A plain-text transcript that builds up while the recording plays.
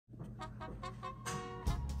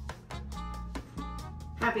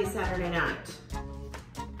Happy Saturday night.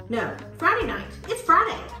 No, Friday night. It's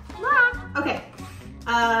Friday. Ah, okay.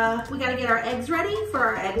 We gotta get our eggs ready for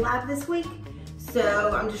our egg lab this week.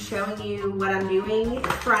 So I'm just showing you what I'm doing.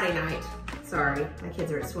 It's Friday night. Sorry, my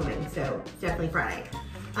kids are at swimming, so it's definitely Friday.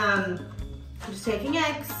 I'm just taking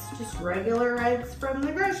eggs, just regular eggs from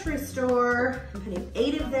the grocery store. I'm putting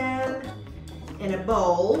 8 of them in a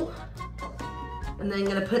bowl. And then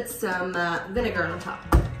gonna put some vinegar on top.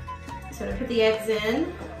 So I put the eggs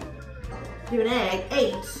in, do an egg,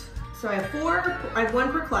 8. So I have 4, I have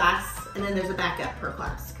 1 per class, and then there's a backup per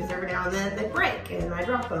class, because every now and then they break and I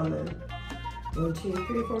drop them. And 1, 2,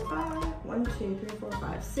 3, 4, 5, 1, 2, 3, 4,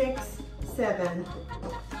 5, 6, 7,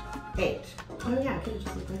 8. Oh yeah, I could have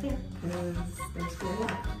just looked right there. There's 4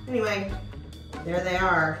 left. Anyway, there they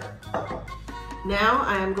are. Now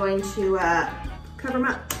I'm going to cover them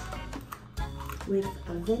up with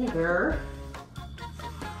a vinegar.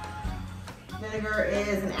 Vinegar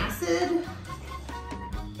is an acid,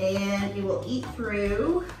 and it will eat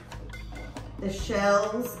through the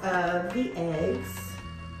shells of the eggs.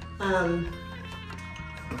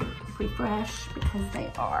 Pretty fresh because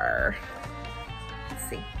they are, let's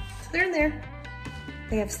see, so they're in there.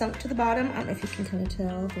 They have sunk to the bottom. I don't know if you can kind of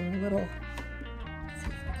tell, they're a little,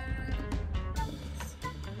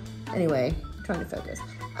 anyway, I'm trying to focus.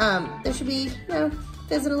 There should be, you know,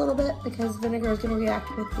 fizzing a little bit because vinegar is going to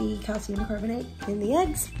react with the calcium carbonate in the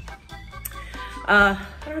eggs. I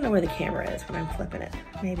don't know where the camera is when I'm flipping it.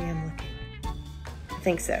 Maybe I'm looking. I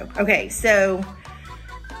think so. Okay, so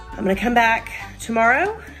I'm going to come back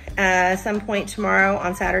tomorrow, some point tomorrow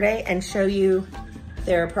on Saturday, and show you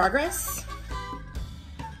their progress.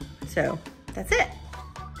 So that's it.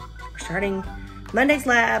 We're starting Monday's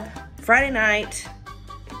lab, Friday night,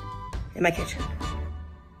 in my kitchen.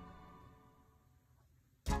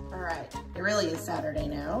 It really is Saturday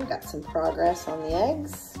now. Got some progress on the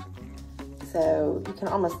eggs. So you can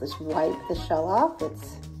almost just wipe the shell off.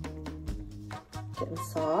 It's getting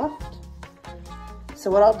soft. So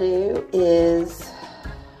what I'll do is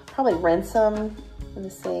probably rinse them in the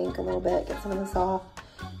sink a little bit, get some of this off,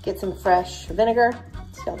 get some fresh vinegar.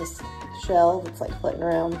 See all this shell that's like floating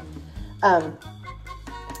around.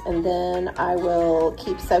 And then I will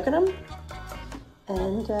keep soaking them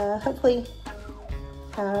and hopefully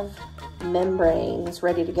have membranes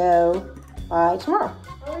ready to go by tomorrow.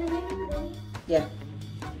 Yeah.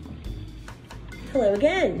 Hello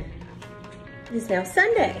again. It is now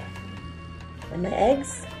Sunday and my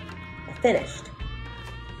eggs are finished.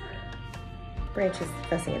 Branch is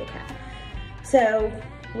fussing at a cat. So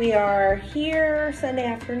we are here Sunday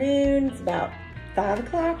afternoon. It's about 5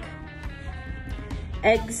 o'clock.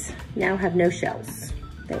 Eggs now have no shells.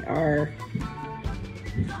 They are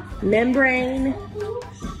membrane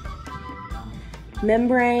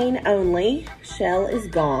only. Shell is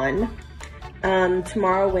gone.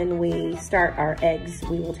 Tomorrow when we start our eggs,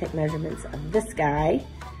 we will take measurements of this guy,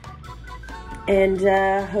 and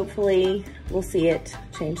hopefully we'll see it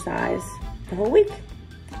change size the whole week,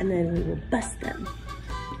 and then we will bust them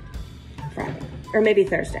Friday, or maybe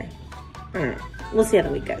Thursday. I don't know. We'll see how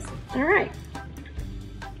the week goes. All right,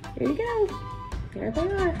 here you go. There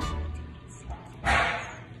they are.